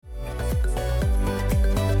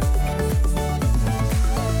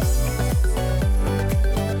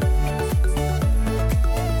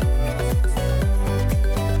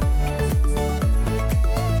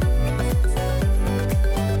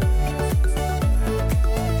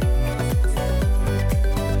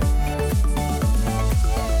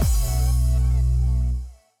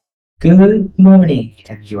Good morning,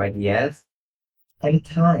 WIDS. I'm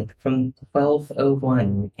Ty from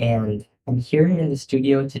 1201, and I'm here in the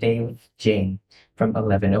studio today with Jane from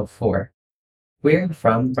 1104. We're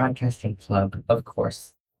from Broadcasting Club, of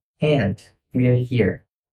course, and we're here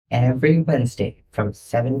every Wednesday from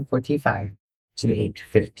 7:45 to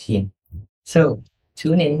 8:15. So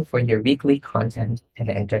tune in for your weekly content and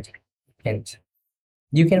entertainment.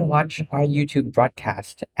 You can watch our YouTube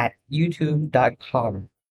broadcast at youtube.com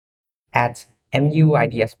at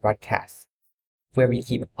MUIDS Broadcast, where we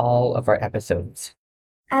keep all of our episodes.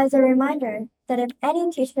 As a reminder that if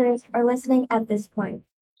any teachers are listening at this point,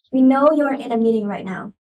 we know you're in a meeting right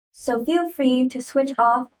now, so feel free to switch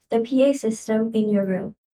off the PA system in your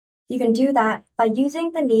room. You can do that by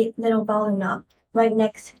using the neat little volume knob right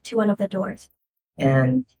next to one of the doors.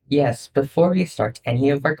 And yes, before we start any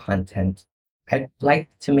of our content, I'd like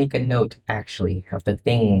to make a note actually of the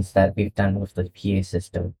things that we've done with the PA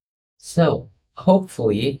system. So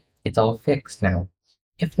hopefully it's all fixed now.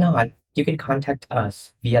 If not, you can contact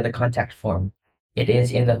us via the contact form. It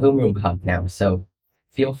is in the Homeroom Hub now, so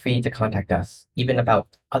feel free to contact us, even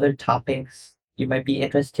about other topics you might be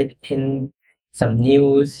interested in, some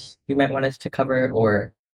news you might want us to cover,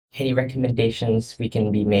 or any recommendations we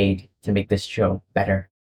can be made to make this show better.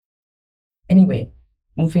 Anyway,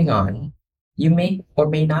 moving on, you may or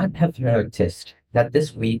may not have noticed that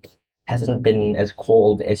this week hasn't been as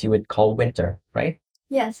cold as you would call winter, right?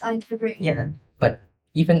 Yes, I agree. Yeah, but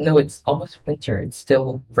even though it's almost winter, it's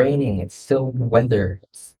still raining, it's still weather.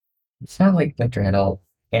 It's not like winter at all.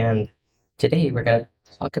 And today we're gonna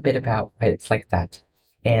talk a bit about why it's like that.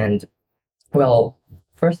 And well,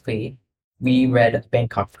 firstly, we read a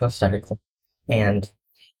Bangkok Post article, and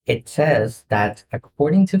it says that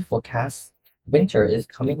according to forecasts, winter is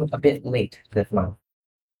coming a bit late this month.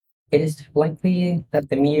 It is likely that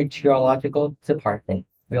the meteorological department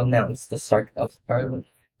will announce the start of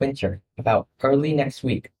early winter about early next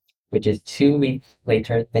week, which is 2 weeks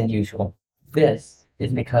later than usual. This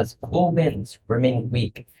is because cool winds remain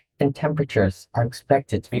weak and temperatures are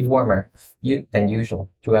expected to be warmer than usual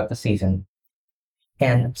throughout the season.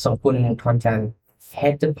 And Songpun Tontan,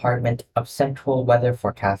 Head Department of Central Weather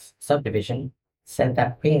Forecast Subdivision, said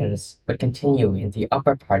that rains would continue in the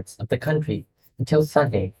upper parts of the country until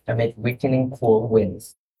Sunday amid weakening cool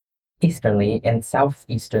winds. Easterly and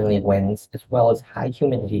southeasterly winds, as well as high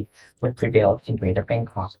humidity, would prevail in Greater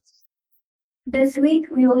Bangkok. This week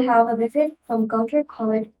we will have a visit from Culture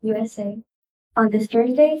College USA on this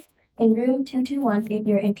Thursday in room 221 if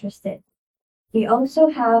you're interested. We also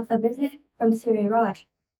have a visit from Siri Raj,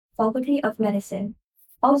 Faculty of Medicine,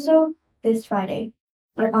 also this Friday,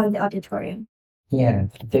 or on the auditorium. Yeah,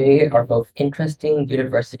 they are both interesting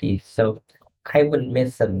universities, so I wouldn't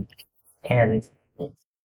miss them. And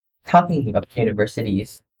talking about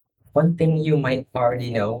universities, one thing you might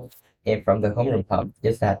already know from the Homeroom Hub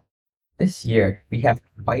is that this year we have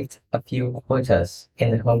quite a few quotas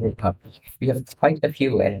in the Homeroom Hub. We have quite a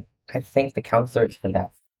few, and I thank the counselors for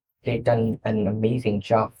that. They've done an amazing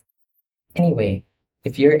job. Anyway,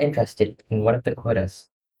 if you're interested in one of the quotas,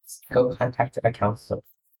 go contact our council.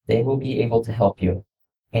 They will be able to help you.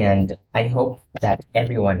 And I hope that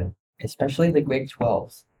everyone, especially the grade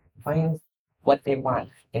 12s, finds what they want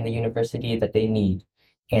in the university that they need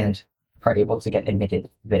and are able to get admitted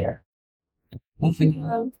there. Moving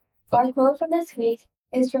on. Our quote for this week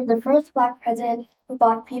is from the first Black president who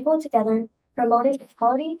brought people together, promoted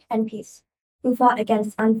equality and peace, who fought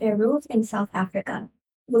against unfair rules in South Africa,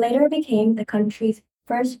 who later became the country's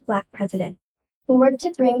first Black president, who worked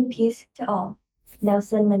to bring peace to all.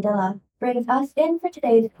 Nelson Mandela brings us in for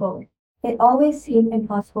today's quote. It always seems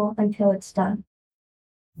impossible until it's done.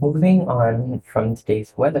 Moving on from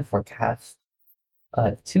today's weather forecast,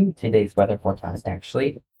 to today's weather forecast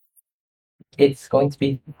actually, it's going to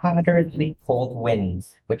be moderately cold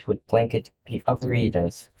winds, which would blanket the upper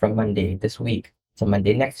regions from Monday this week to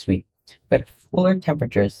Monday next week, but cooler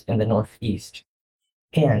temperatures in the northeast.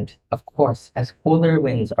 And, of course, as cooler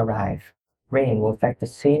winds arrive, rain will affect the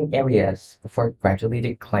same areas before gradually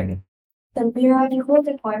declining. The Meteorological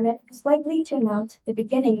Department is likely to announce the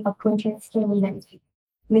beginning of winter storm next week,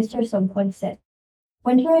 Mr. Somphone said.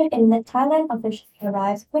 Winter in the Thailand officially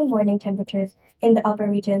arrives when morning temperatures in the upper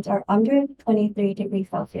regions are under 23 degrees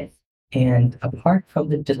Celsius. And apart from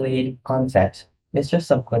the delayed onset, Mr.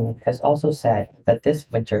 Sukun has also said that this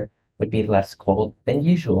winter would be less cold than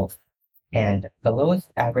usual, and the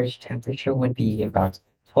lowest average temperature would be about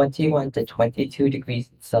 21 to 22 degrees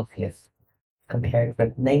Celsius, compared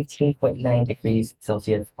with 19.9 degrees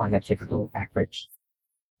Celsius on a typical average.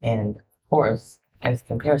 And of course, as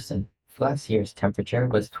comparison, Last year's temperature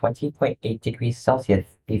was 20.8 degrees Celsius,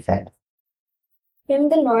 he said. In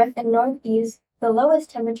the north and northeast, the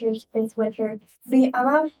lowest temperatures this winter will be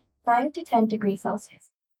around 9 to 10 degrees Celsius.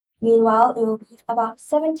 Meanwhile, it will be about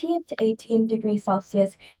 17 to 18 degrees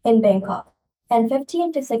Celsius in Bangkok and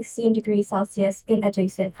 15 to 16 degrees Celsius in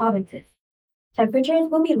adjacent provinces. Temperatures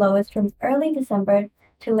will be lowest from early December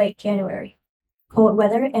to late January. Cold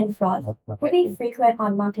weather and frost will be frequent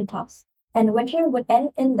on mountaintops, and winter would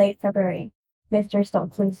end in late February, Mr.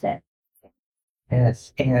 Stoltzman said.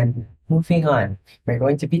 Yes, and moving on, we're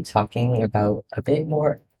going to be talking about a bit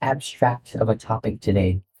more abstract of a topic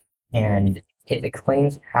today, and it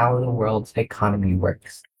explains how the world's economy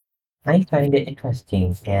works. I find it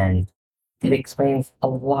interesting and it explains a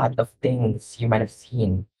lot of things you might have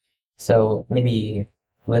seen. So maybe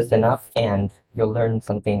listen up and you'll learn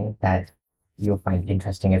something that you'll find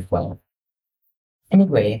interesting as well.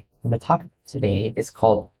 Anyway, the topic today is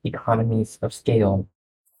called economies of scale.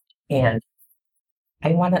 And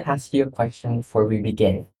I want to ask you a question before we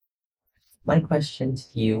begin. My question to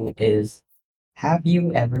you is, have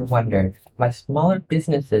you ever wondered why smaller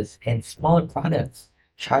businesses and smaller products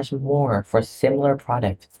charge more for a similar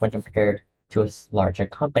product when compared to a larger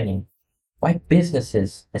company? Why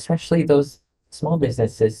businesses, especially those small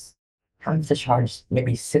businesses, have to charge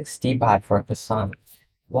maybe 60 baht for a croissant,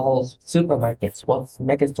 while supermarkets, while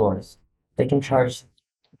mega stores, they can charge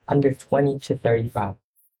under 20 to 30 baht?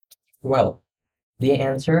 Well, the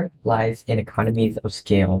answer lies in economies of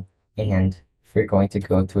scale, and we're going to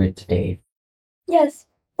go through it today. Yes,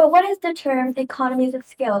 but what is the term economies of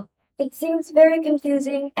scale? It seems very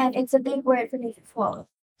confusing and it's a big word for me to swallow.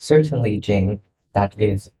 Certainly, Jane, that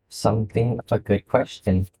is something of a good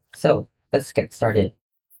question. So let's get started.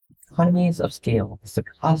 Economies of scale is the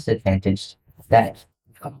cost advantage that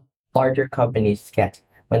larger companies get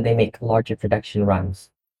when they make larger production runs.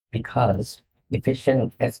 Because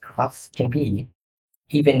efficient as costs can be,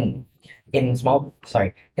 even in small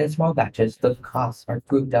batches, those costs are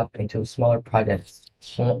grouped up into smaller projects.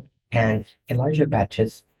 And in larger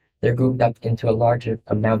batches, they're grouped up into a larger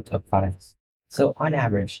amount of products. So on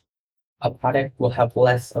average, a product will have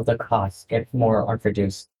less of the cost if more are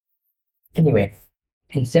produced. Anyway,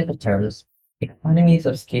 in simple terms, economies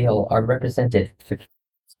of scale are represented through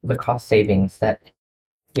the cost savings that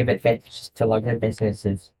give advantages to larger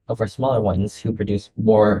businesses over smaller ones who produce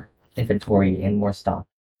more inventory and more stock.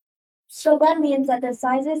 So that means that the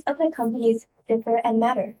sizes of the companies differ and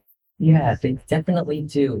matter. Yeah, they definitely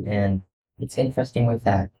do. And it's interesting with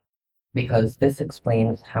that because this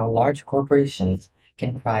explains how large corporations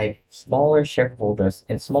can drive smaller shareholders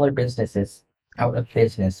and smaller businesses out of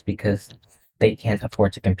business because they can't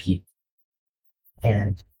afford to compete.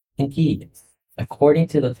 And indeed, according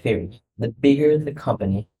to the theory, the bigger the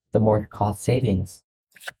company, the more cost savings.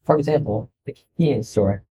 For example, the convenience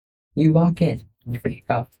store. You walk in, you pick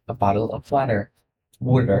up a bottle of water,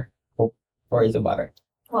 or is it water?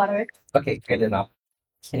 Water. Okay, good enough.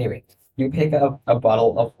 Anyway, you pick up a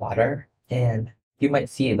bottle of water and you might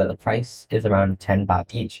see that the price is around 10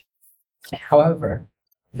 baht each. However,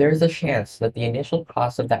 there is a chance that the initial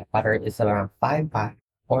cost of that water is around 5 baht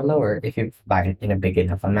or lower if you buy it in a big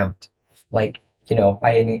enough amount. Like,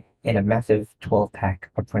 buying it in a massive 12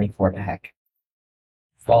 pack or 24 pack.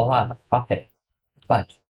 Voila, profit.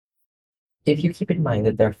 But if you keep in mind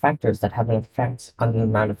that there are factors that have an effect on the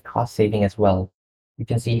amount of cost saving as well, you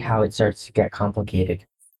can see how it starts to get complicated.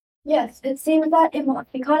 Yes, it seems that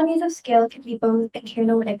economies of scale can be both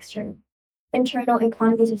internal and external. Internal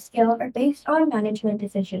economies of scale are based on management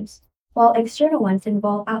decisions, while external ones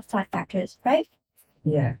involve outside factors, right?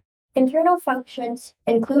 Yeah. Internal functions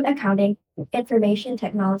include accounting, information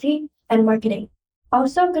technology, and marketing.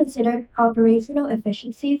 Also consider operational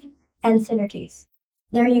efficiencies and synergies.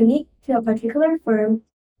 They're unique to a particular firm.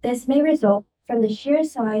 This may result from the sheer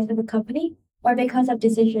size of a company or because of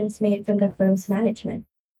decisions made from the firm's management.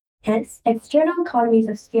 Hence, external economies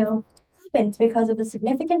of scale happens because of the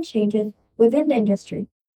significant changes within the industry.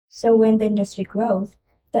 So when the industry grows,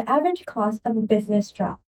 the average cost of a business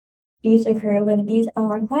drops. These occur when these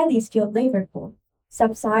are highly skilled labor pool,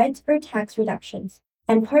 subsides or tax reductions,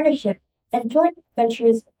 and partnership and joint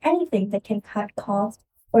ventures, anything that can cut costs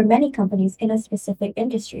for many companies in a specific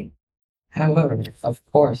industry. However, of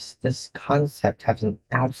course, this concept has an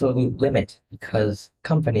absolute limit because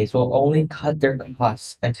companies will only cut their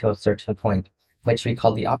costs until a certain point, which we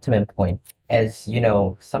call the optimum point. As you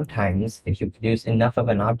know, sometimes if you produce enough of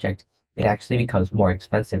an object, it actually becomes more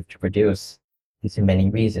expensive to produce due to many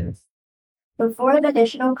reasons. Before the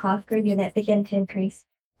additional cost per unit begin to increase,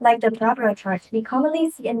 like the Barbara chart we commonly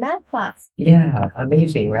see in math class. Yeah,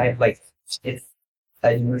 amazing, right? Like it's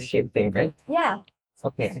a U-shaped thing, right? Yeah.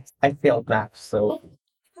 Okay, I failed math, so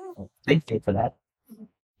thank you for that.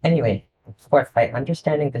 Anyway, of course, by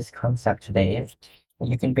understanding this concept today,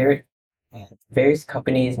 you can various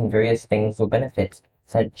companies and various things will benefit,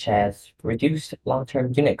 such as reduced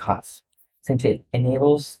long-term unit costs, since it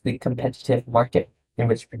enables the competitive market in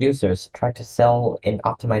which producers try to sell and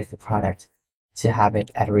optimize the product to have it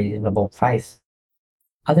at a reasonable price.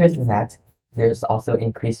 Other than that, there's also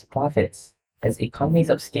increased profits, as economies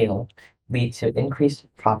of scale lead to increased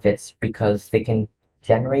profits because they can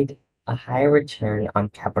generate a higher return on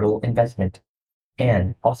capital investment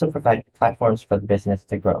and also provide platforms for the business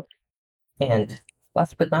to grow. And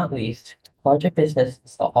last but not least, larger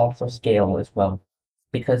businesses also scale as well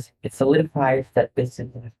because it solidifies that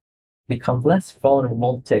businesses become less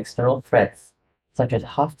vulnerable to external threats such as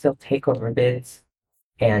hostile takeover bids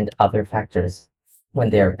and other factors when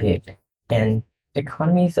they are big. And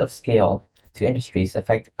economies of scale to industries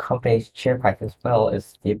affect companies' share price as well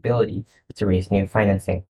as the ability to raise new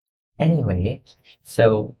financing. Anyway,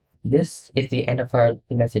 so this is the end of our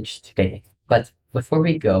message today. But before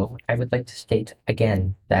we go, I would like to state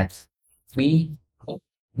again that we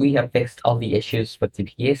we have fixed all the issues with the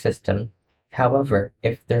PA system. However,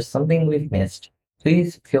 if there's something we've missed,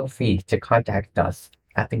 please feel free to contact us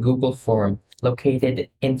at the Google form located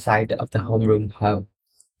inside of the homeroom hub.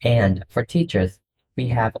 And for teachers, we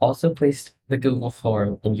have also placed the Google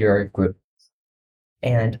form in your group.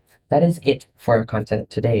 And that is it for our content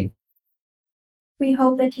today. We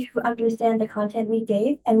hope that you understand the content we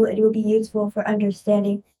gave and it will be useful for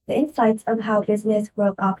understanding the insights of how business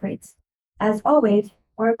world operates. As always,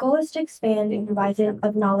 our goal is to expand the horizon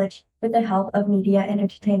of knowledge with the help of media and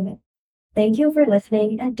entertainment. Thank you for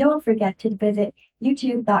listening and don't forget to visit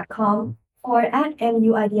youtube.com or at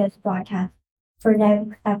MU Ideas Broadcast for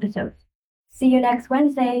next episodes. See you next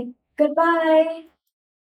Wednesday. Goodbye!